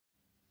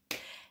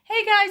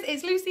Hey guys,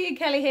 it's Lucy and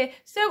Kelly here.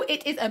 So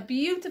it is a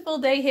beautiful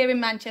day here in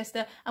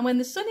Manchester, and when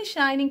the sun is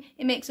shining,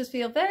 it makes us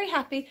feel very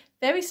happy,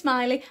 very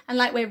smiley, and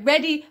like we're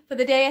ready for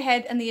the day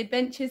ahead and the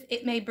adventures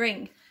it may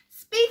bring.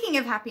 Speaking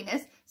of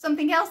happiness,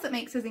 something else that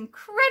makes us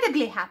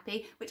incredibly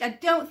happy, which I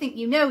don't think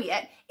you know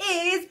yet,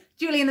 is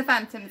Julie and the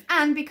Phantoms.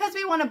 And because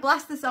we want to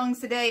blast the songs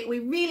today, we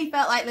really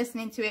felt like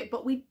listening to it,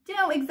 but we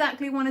don't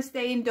exactly want to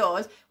stay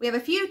indoors. We have a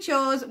few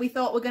chores. We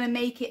thought we're going to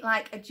make it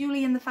like a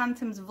Julie and the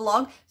Phantoms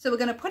vlog. So we're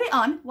going to put it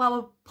on while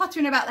we're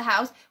pottering about the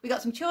house. We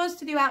got some chores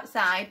to do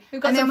outside.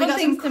 We've got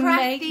some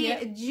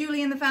crafty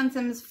Julie and the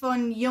Phantoms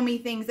fun, yummy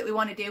things that we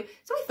want to do.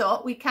 So we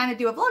thought we'd kind of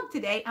do a vlog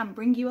today and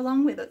bring you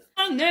along with us.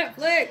 On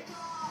Netflix.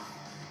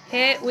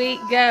 Here we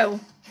go.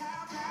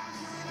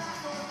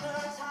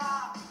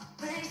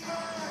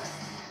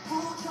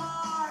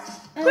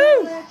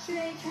 Woo!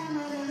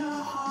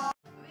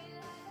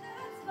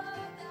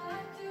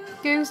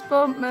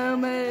 Goosebump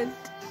moment.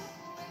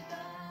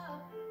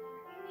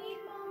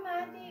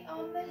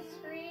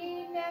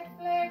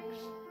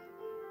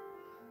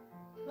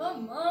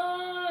 Come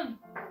on.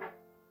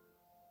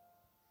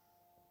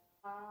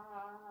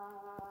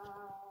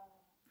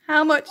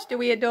 How much do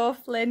we adore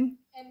Flynn?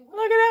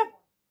 Look at her.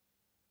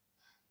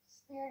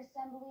 Spirit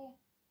assembly.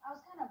 I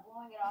was kind of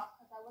blowing it off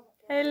because I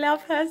wasn't. I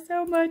love her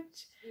so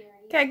much.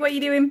 Keg, what are you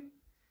doing?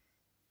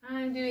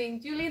 I'm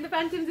doing Julie and the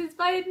Phantoms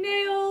inspired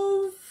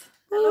nails.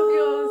 I love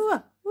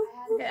yours.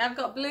 Okay, I've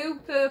got blue,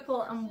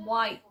 purple and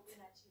white.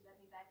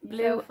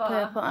 Blue,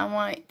 purple and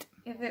white.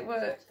 If it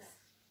works.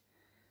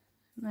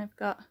 And I've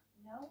got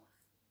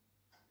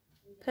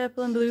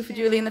purple and blue for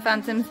Julie and the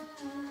Phantoms.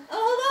 Oh,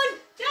 hold on!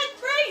 Just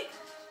break!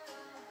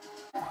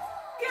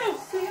 Go!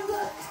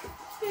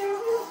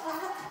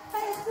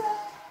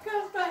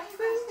 Go back to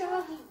the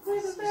store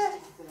with a bag.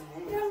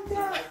 Go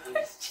down.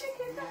 It's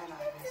chicken.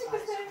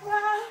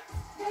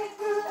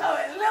 Oh,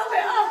 it's a little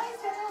bit off.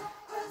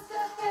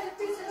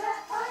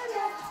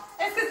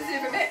 It's because it's a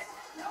different bit.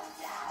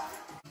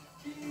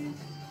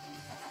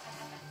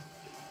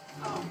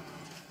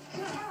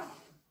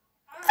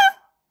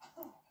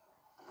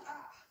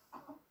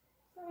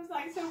 That was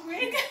like so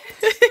weird.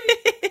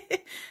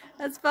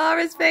 As far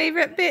as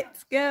favourite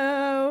bits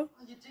go.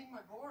 You dinged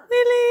my board.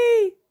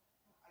 Lily!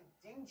 I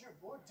dinged your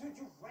board? Dude,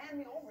 you ran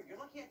me over. You're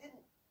lucky I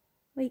didn't.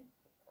 Wait.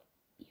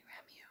 You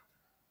ran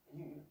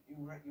me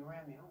over. You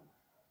ran me over.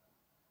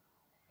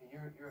 And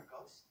you're a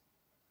ghost?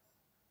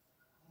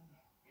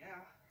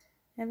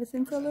 Yeah. Ever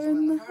since I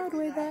learned the hard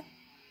way there.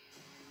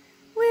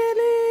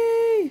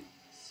 Willie!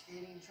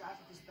 Skating in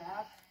traffic was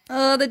bad.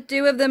 Oh, the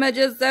two of them are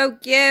just so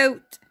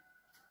cute.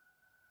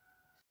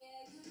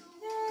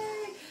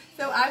 Yay.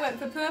 So I went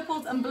for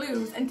purples and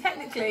blues, and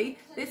technically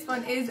this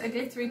one is a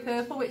glittery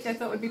purple, which I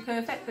thought would be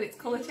perfect, but it's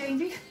colour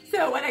changing.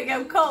 So when I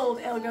go cold,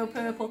 it'll go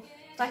purple.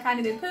 So I kind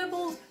of did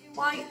purples,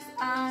 whites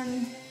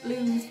and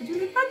blues for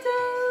Julie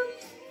Phantom.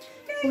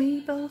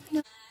 We both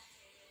know.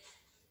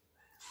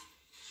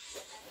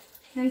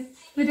 Nice,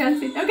 we're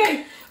dancing.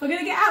 Okay, we're going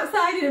to get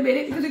outside in a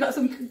minute because we've got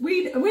some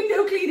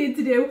window cleaning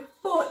to do,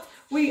 but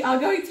we are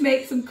going to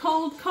make some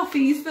cold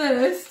coffees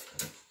first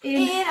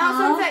in our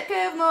Sunset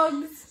Curve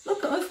mugs.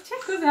 Look at us,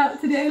 check us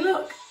out today,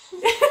 look.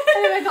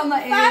 I got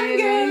my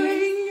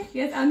earrings.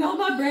 Yes, and all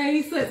my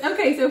bracelets.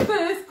 Okay, so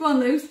first, go on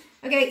Luce.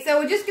 Okay, so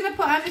I'm just gonna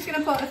put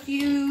a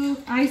few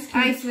ice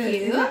cubes.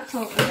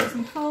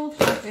 Some cold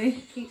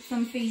coffee. Keep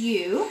some for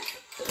you.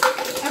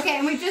 Okay,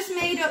 and we've just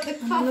made up the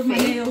coffee. I love my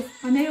nails.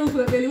 My nails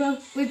work really well.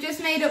 We've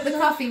just made up the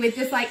coffee with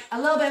just like a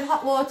little bit of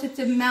hot water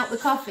to melt the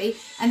coffee,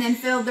 and then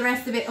filled the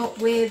rest of it up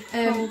with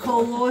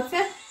cold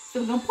water. So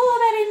we're gonna pour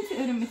that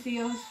into. Let me see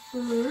yours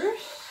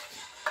first.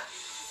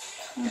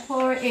 I'm gonna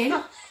pour it in.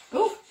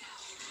 Oh,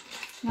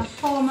 now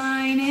pour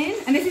mine in,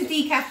 and this is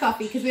decaf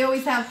coffee because we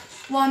always have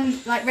one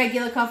like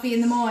regular coffee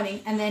in the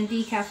morning and then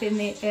decaf in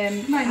the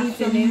might need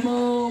some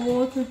more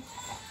water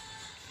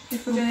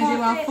if we're going to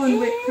do our fun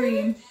whipped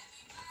cream.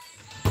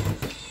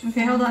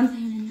 Okay, hold on. I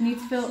need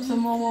to fill up some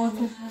more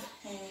water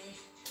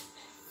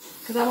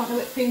because I want the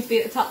whipped cream to be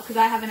at the top because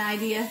I have an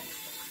idea.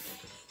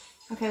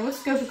 Okay, we'll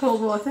just go for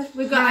cold water.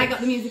 I got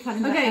the music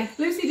on. Okay,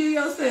 Lucy, do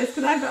yours first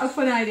because I've got a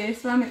fun idea,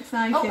 so I'm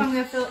excited. Oh, I'm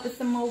going to fill up with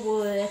some more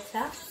water.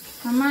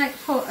 I might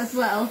put as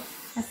well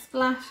a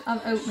splash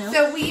of oat milk.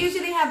 So we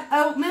usually have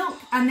oat milk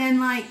and then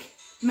like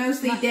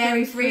mostly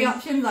dairy-free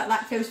options, like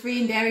lactose-free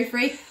and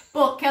dairy-free.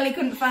 But Kelly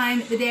couldn't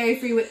find the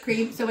dairy-free whipped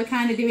cream, so we're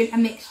kind of doing a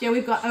mixture.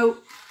 We've got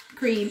oat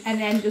cream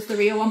and then just the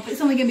real one, but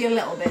it's only going to be a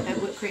little bit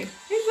of whipped cream.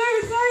 It's so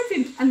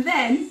exciting. And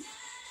then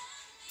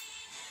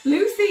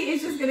Lucy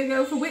is just going to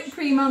go for whipped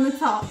cream on the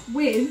top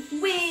with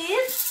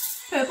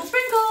purple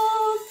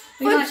sprinkles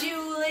for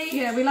Julie.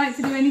 Yeah, we like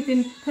to do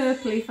anything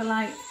purpley for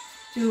like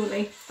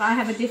Julie, but I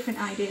have a different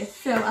idea.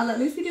 So I'll let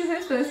Lucy do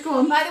hers first. Go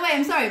on. By the way,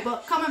 I'm sorry,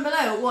 but comment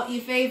below what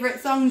your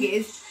favourite song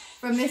is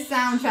from this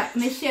soundtrack,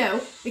 from this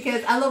show,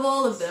 because I love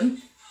all of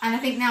them, and I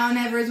think Now or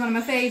Never is one of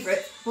my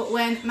favourites. But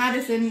when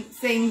Madison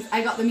sings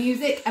I Got the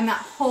Music and that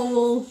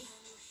whole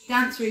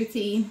dance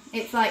routine,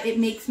 it's like, it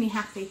makes me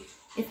happy.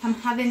 If I'm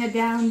having a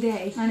down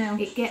day, I know,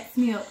 it gets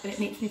me up and it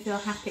makes me feel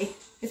happy.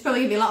 It's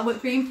probably going to be a lot of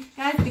whipped cream,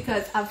 guys,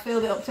 because I've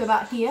filled it up to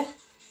about here.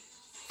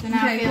 So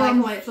now I feel like I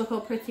want it to look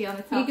all pretty on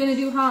the top. You're going to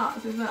do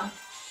hearts as well?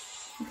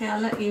 Okay,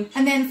 I'll let you.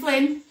 And then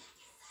Flynn,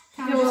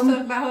 can we just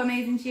talk about how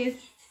amazing she is?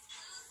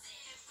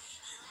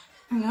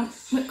 Hang on,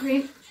 whipped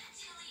cream.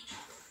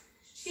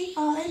 She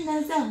all in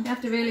the zone. You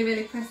have to really,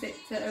 really press it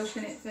to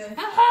open it first.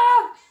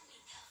 Ah!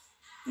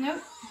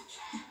 Nope.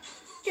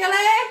 Kelly!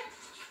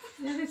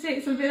 You have to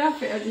take something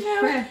off it or just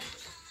press.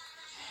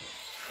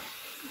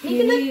 Make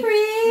it look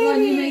pretty.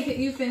 When you make it,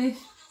 you finish.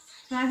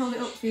 Can I hold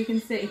it up so you can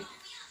see?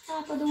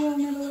 Top of the world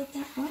never looked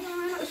at. Why am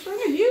I not as strong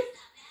as you?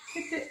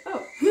 Pick it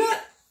up.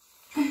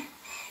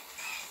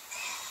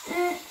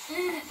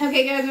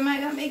 Okay, guys, we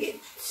might not make it.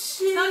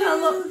 It's not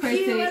gonna look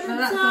pretty, but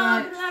that's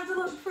alright. It's not gonna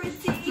look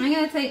pretty. I'm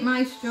gonna take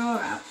my straw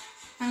out.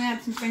 I'm gonna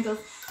add some sprinkles.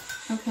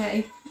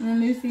 Okay, and then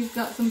Lucy's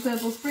got some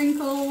purple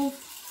sprinkles.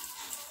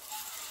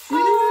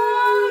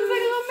 Oh, it's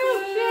like a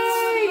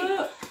little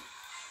milkshake.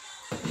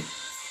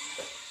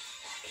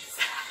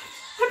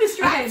 I'm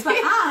distracted.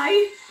 Okay,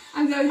 but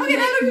I'm going to Okay,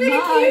 that make looks really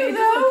mine. cute, It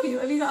does look though.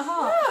 cute. Have you got a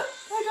heart? Look,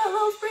 I got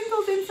little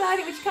sprinkles inside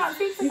it, which you can't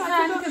see. So You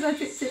can, because I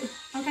tricked it.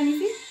 Oh, can you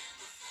see?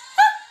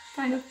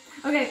 Kind of.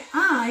 Okay,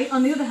 I,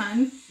 on the other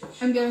hand,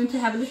 am going to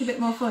have a little bit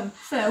more fun.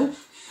 So,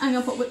 I'm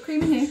going to put whipped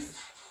cream in here.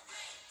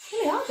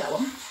 Really hard, that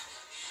one.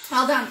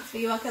 I'll dance for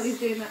you while Kelly's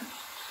doing that.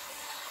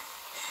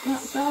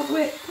 That's our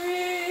whipped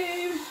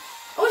cream.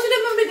 Oh, I should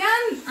have remembered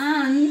dance.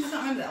 And I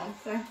don't remember that one,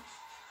 so.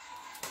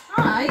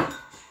 I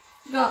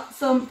got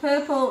some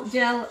purple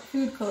gel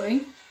food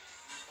colouring.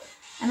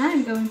 And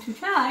I'm going to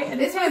try and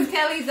This was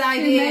Kelly's to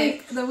idea.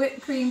 make the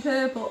whipped cream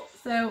purple.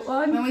 So,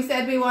 When one, we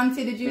said we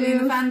wanted a Julie and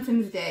the Two.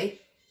 Phantoms day,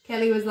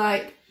 Kelly was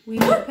like, we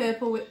need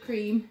purple whipped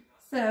cream.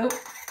 so,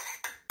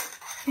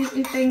 keep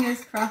your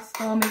fingers crossed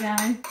for me,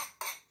 guys.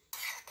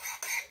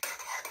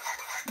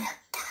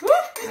 It's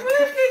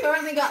working.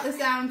 Currently got the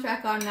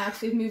soundtrack on now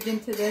because we've moved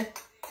into the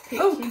kitchen.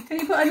 Oh, can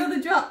you put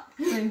another drop?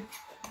 in?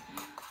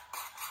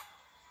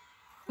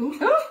 Ooh.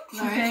 Oh,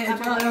 Alright, okay, I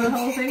I've dropped got the those.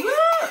 whole thing.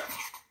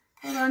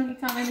 Hold on, you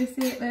can't really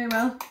see it very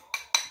well.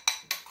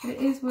 But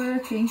it is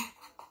working.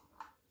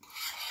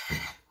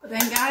 But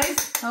then,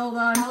 guys, Hold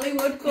on.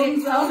 Hollywood comes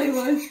It's on.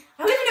 Hollywood.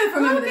 I don't even know if I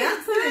remember Look, the it's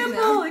answer to this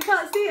purple. now. You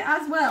can't see it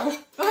as well.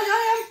 Oh,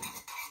 I am.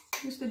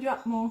 Just a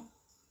drop more.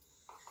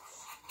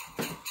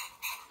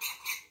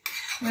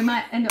 We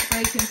might end up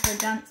breaking for a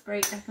dance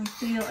break. I can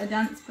feel a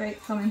dance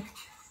break coming.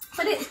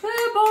 But it's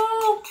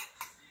purple!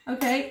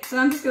 Okay, so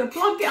I'm just going to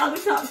plonk it on the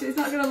top so it's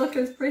not going to look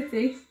as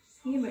pretty.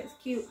 Yeah, but it's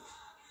cute.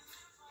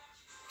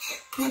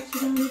 What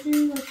you gonna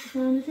do? What you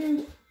gonna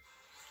do?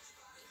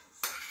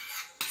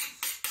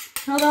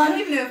 Hold I on. don't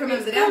even know if I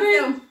remember the coming.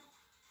 dance.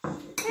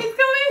 It's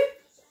coming!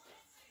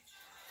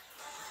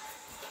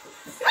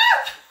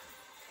 Ah!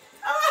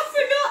 Oh, I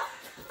forgot!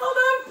 Hold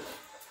on!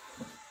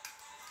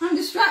 I'm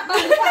distracted by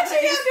the fact She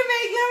that had to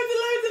make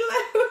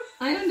loads.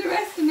 I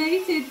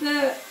underestimated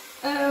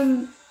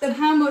the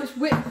how much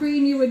whipped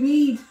cream you would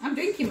need I'm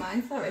drinking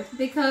mine, sorry.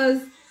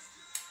 because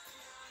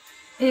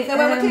it, So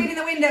when we're cleaning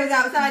the windows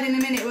outside in a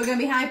minute, we're going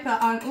to be hyper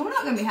on... Well, we're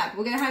not going to be hyper.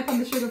 We're going to hype on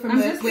the sugar from I'm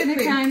the just whipped going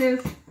to cream. kind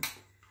of...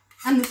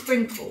 And the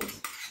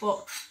sprinkles,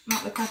 but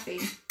not the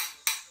caffeine.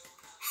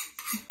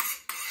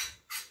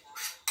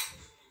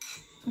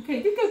 Okay,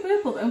 it did go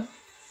purple though.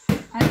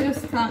 I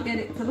just can't get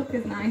it to look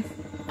as nice.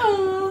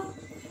 Oh,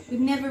 we've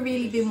never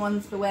really been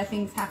ones for where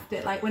things have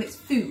to, like when it's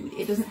food,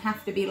 it doesn't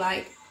have to be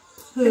like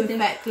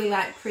perfectly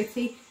like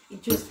pretty.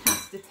 It just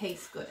has to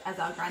taste good, as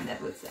our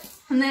granddad would say.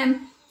 And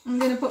then I'm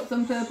going to put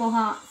some purple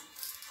hearts.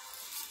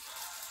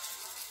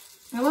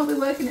 I won't be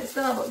working at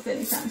Starbucks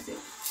anytime soon.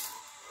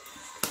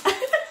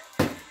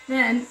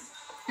 Then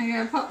I'm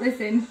going to pop this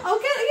in. Oh,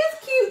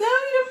 it's cute though,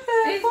 you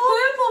know, It's purple.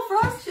 purple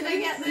frosting. Should I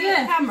get the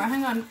Yeah. camera?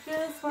 Hang on,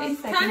 just one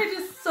It's second. kind of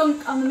just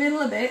sunk on the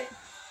middle a bit.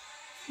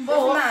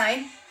 But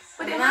mine.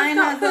 But it Mine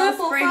has has got little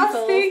purple sprinkles.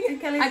 frosting.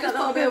 And Kelly's I got just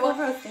little put purple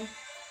purple frosting.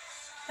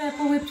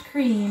 Purple whipped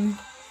cream.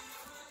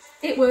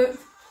 It worked.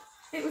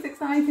 It was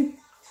exciting.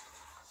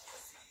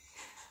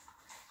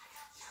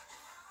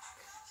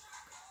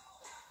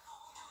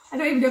 I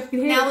don't even know if you can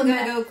hear Now it we're from going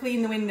to there. go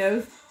clean the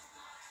windows.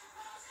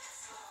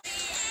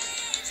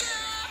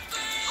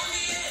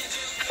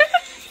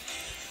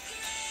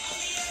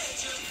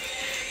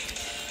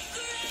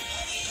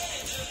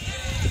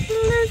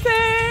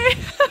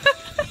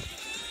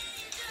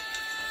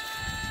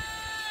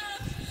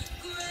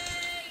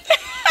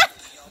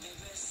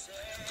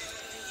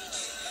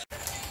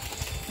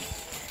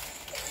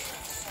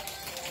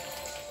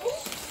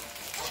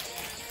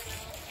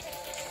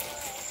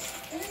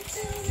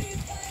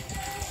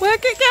 Work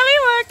it, Kelly,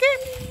 work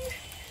it.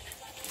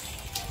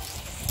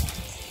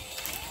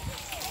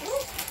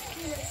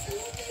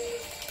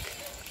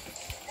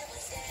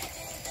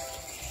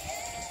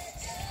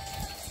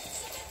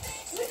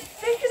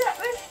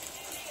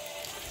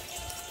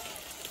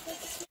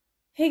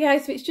 Hey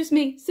guys, so it's just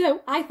me.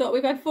 So I thought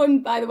we've had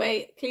fun, by the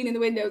way, cleaning the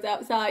windows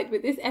outside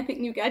with this epic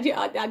new gadget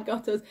our dad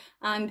got us.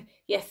 And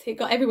yes, it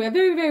got everywhere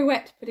very, very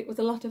wet, but it was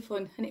a lot of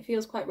fun and it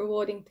feels quite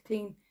rewarding to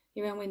clean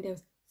your own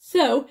windows.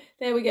 So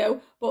there we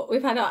go. But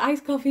we've had our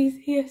iced coffees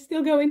here,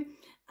 still going.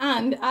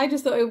 And I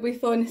just thought it would be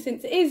fun,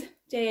 since it is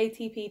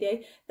JATP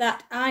Day,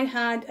 that I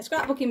had a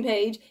scrapbooking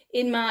page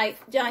in my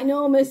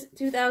ginormous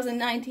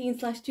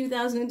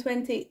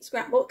 2019/2020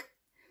 scrapbook.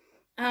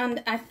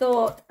 And I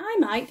thought I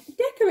might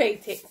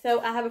decorate it. So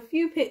I have a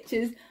few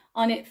pictures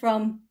on it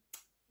from,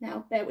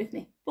 now bear with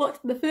me, but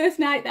the first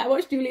night that I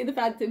watched Julie and the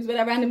Phantoms, when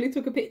I randomly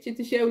took a picture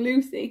to show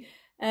Lucy,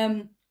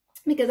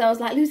 because I was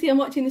like, Lucy, I'm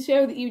watching the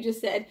show that you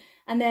just said.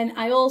 And then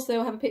I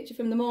also have a picture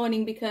from the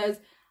morning because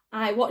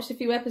I watched a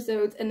few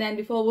episodes and then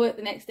before work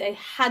the next day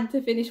had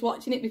to finish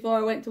watching it before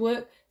I went to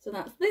work. So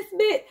that's this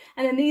bit.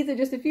 And then these are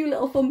just a few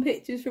little fun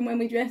pictures from when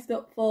we dressed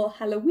up for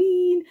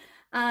Halloween.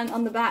 And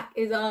on the back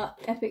is our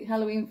epic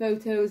Halloween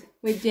photos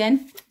with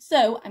Jen.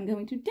 So I'm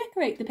going to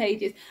decorate the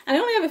pages. And I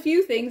only have a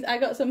few things. I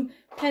got some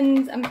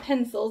pens and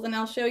pencils and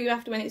I'll show you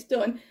after when it's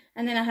done.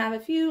 And then I have a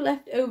few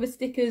leftover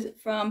stickers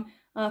from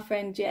our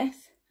friend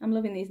Jess. I'm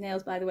loving these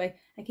nails, by the way.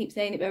 I keep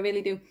saying it, but I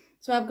really do.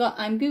 So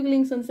I'm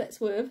Googling Sunset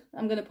Swerve.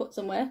 I'm going to put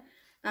somewhere.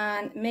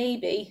 And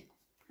maybe,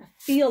 I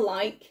feel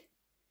like,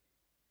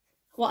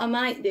 what I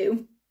might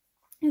do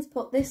is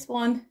put this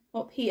one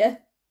up here.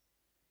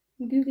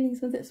 I'm Googling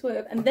Sunset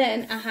Swerve. And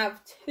then I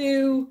have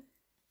two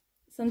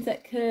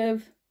Sunset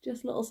Curve,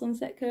 just little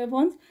Sunset Curve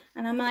ones.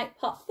 And I might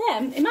pop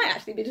them. It might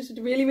actually be just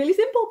really, really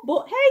simple.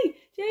 But hey,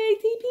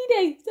 JATP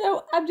Day.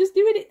 So I'm just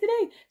doing it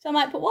today. So I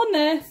might put one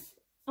there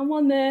and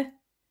one there.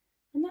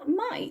 And that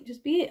might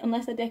just be it,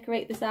 unless I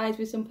decorate the sides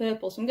with some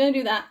purple. So I'm going to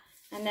do that,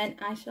 and then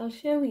I shall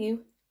show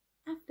you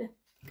after.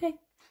 Okay,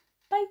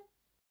 bye.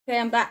 Okay,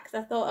 I'm back, because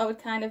I thought I would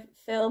kind of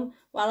film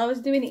while I was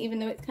doing it, even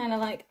though it's kind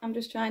of like I'm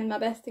just trying my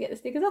best to get the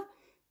stickers off.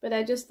 But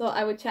I just thought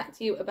I would chat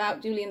to you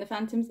about Julie and the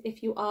Phantoms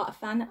if you are a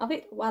fan of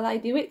it while I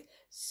do it.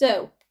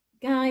 So,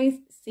 guys,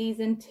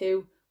 season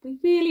 2. We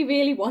really,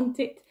 really want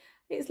it.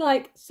 It's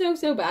like so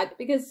bad,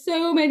 because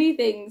so many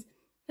things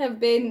have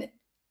been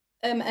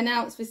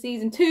announced for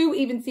season 2,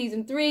 even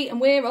season 3, and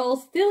we're all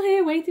still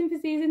here waiting for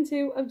season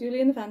 2 of Julie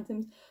and the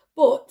Phantoms.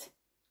 But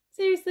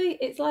seriously,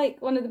 it's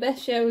like one of the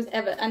best shows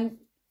ever, and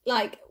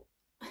like,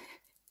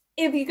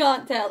 if you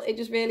can't tell, it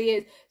just really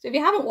is. So if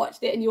you haven't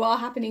watched it and you are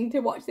happening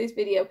to watch this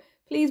video,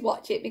 please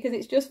watch it, because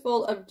it's just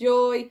full of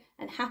joy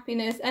and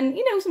happiness, and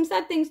you know, some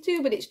sad things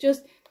too, but it's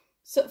just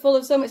full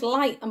of so much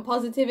light and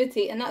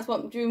positivity, and that's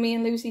what drew me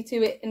and Lucy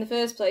to it in the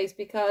first place,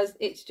 because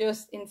it's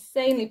just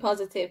insanely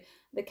positive.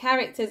 The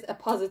characters are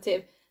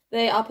positive.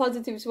 They are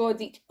positive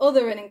towards each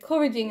other and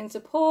encouraging and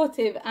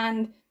supportive,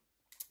 and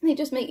they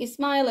just make you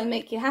smile and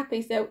make you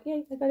happy. So,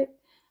 yay, I got it.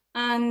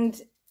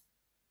 And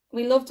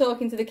we love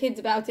talking to the kids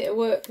about it at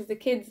work, because the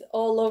kids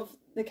all love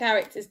the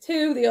characters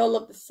too. They all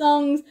love the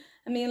songs.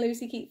 And me and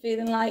Lucy keep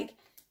feeling like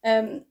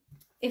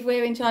if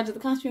we're in charge of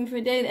the classroom for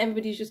a day, that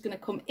everybody's just going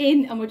to come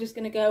in and we're just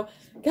going to go,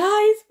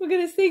 guys, we're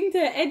going to sing to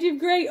Edge of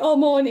Grey all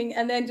morning,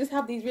 and then just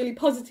have these really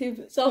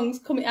positive songs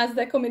coming as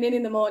they're coming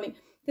in the morning.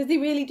 Because they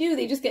really do,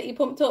 they just get you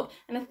pumped up.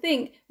 And I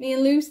think me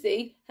and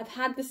Lucy have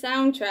had the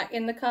soundtrack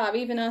in the car.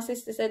 Even our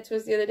sister said to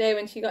us the other day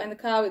when she got in the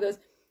car with us,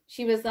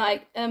 she was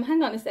like,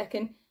 hang on a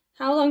second,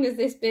 how long has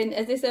this been?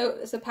 Has this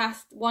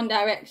surpassed One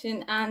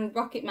Direction and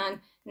Rocket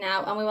Man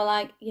now? And we were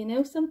like, you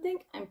know something?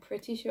 I'm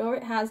pretty sure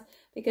it has.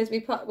 Because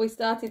we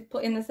started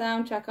putting the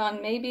soundtrack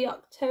on maybe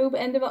October,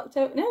 end of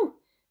October. No,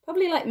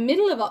 probably like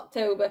middle of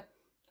October.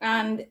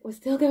 And we're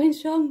still going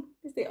strong.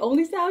 It's the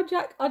only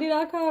soundtrack on in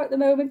our car at the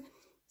moment.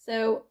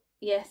 So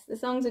yes, the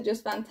songs are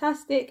just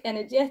fantastic,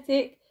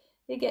 energetic.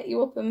 They get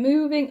you up and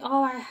moving.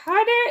 Oh, I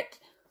had it.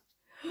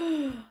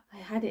 I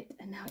had it,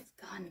 and now it's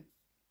gone.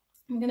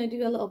 I'm going to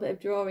do a little bit of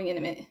drawing in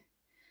a minute.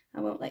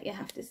 I won't let you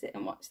have to sit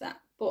and watch that.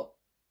 But,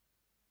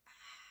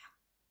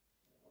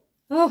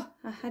 oh,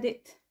 I had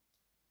it.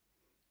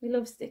 We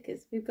love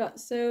stickers. We've got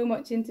so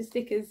much into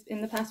stickers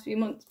in the past few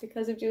months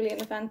because of Julie and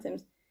the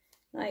Phantoms.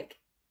 Like,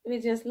 we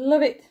just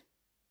love it.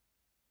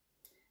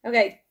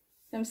 Okay,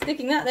 so I'm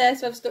sticking that there.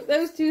 So I've stuck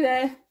those two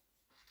there.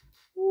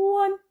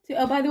 1, 2.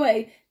 Oh, by the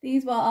way,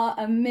 these were our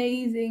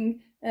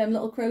amazing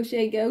little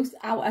crochet ghosts.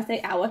 I say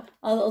our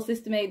little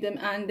sister made them,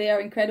 and they are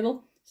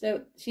incredible.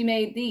 So she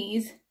made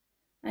these,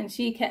 and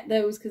she kept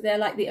those because they're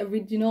like the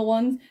original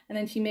ones. And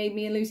then she made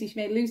me and Lucy. She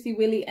made Lucy,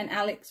 Willie, and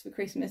Alex for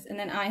Christmas. And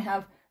then I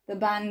have the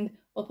band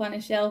up on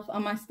a shelf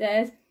on my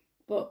stairs.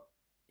 But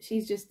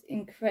she's just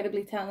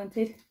incredibly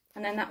talented.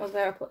 And then that was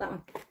where I put that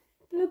one.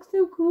 It looks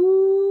so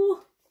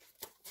cool.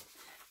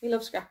 We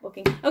love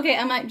scrapbooking. Okay,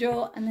 I might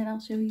draw, and then I'll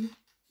show you.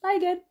 Bye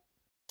again.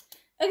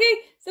 Okay,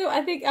 so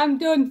I think I'm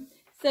done.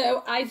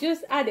 So I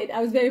just added,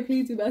 I was very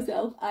pleased with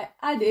myself. I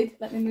added,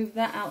 let me move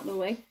that out of the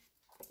way.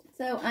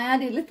 So I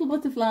added little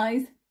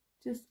butterflies,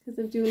 just because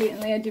of Julie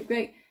and the Edge of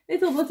Grey.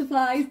 Little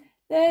butterflies.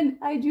 Then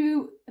I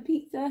drew a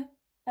pizza,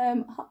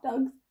 hot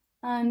dogs,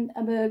 and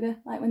a burger,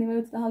 like when they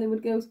go to the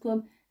Hollywood Ghost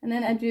Club. And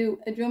then I drew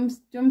a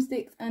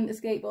drumsticks and a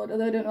skateboard,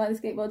 although I don't know why the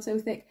skateboard's so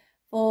thick,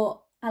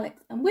 for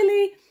Alex and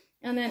Willie.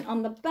 And then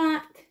on the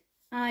back,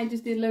 I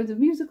just did loads of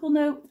musical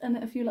notes and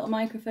a few little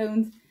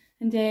microphones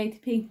and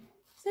JATP.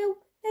 So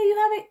there you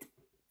have it.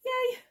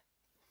 Yay!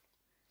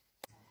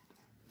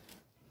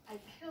 I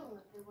killed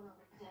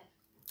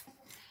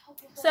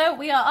So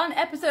we are on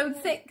episode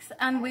 6,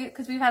 and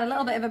because we've had a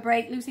little bit of a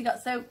break, Lucy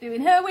got soaked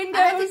doing her windows.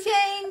 I had to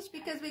change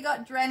because we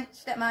got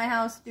drenched at my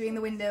house doing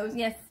the windows.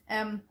 Yes.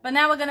 But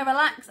now we're going to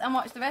relax and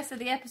watch the rest of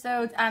the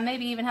episodes, and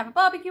maybe even have a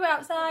barbecue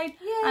outside.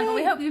 Yay. But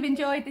we hope you've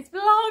enjoyed this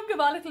vlog of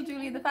our little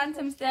Julie and the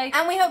Phantoms Day.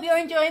 And we hope you're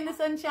enjoying the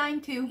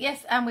sunshine too.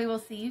 Yes, and we will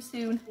see you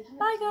soon.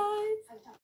 Bye guys.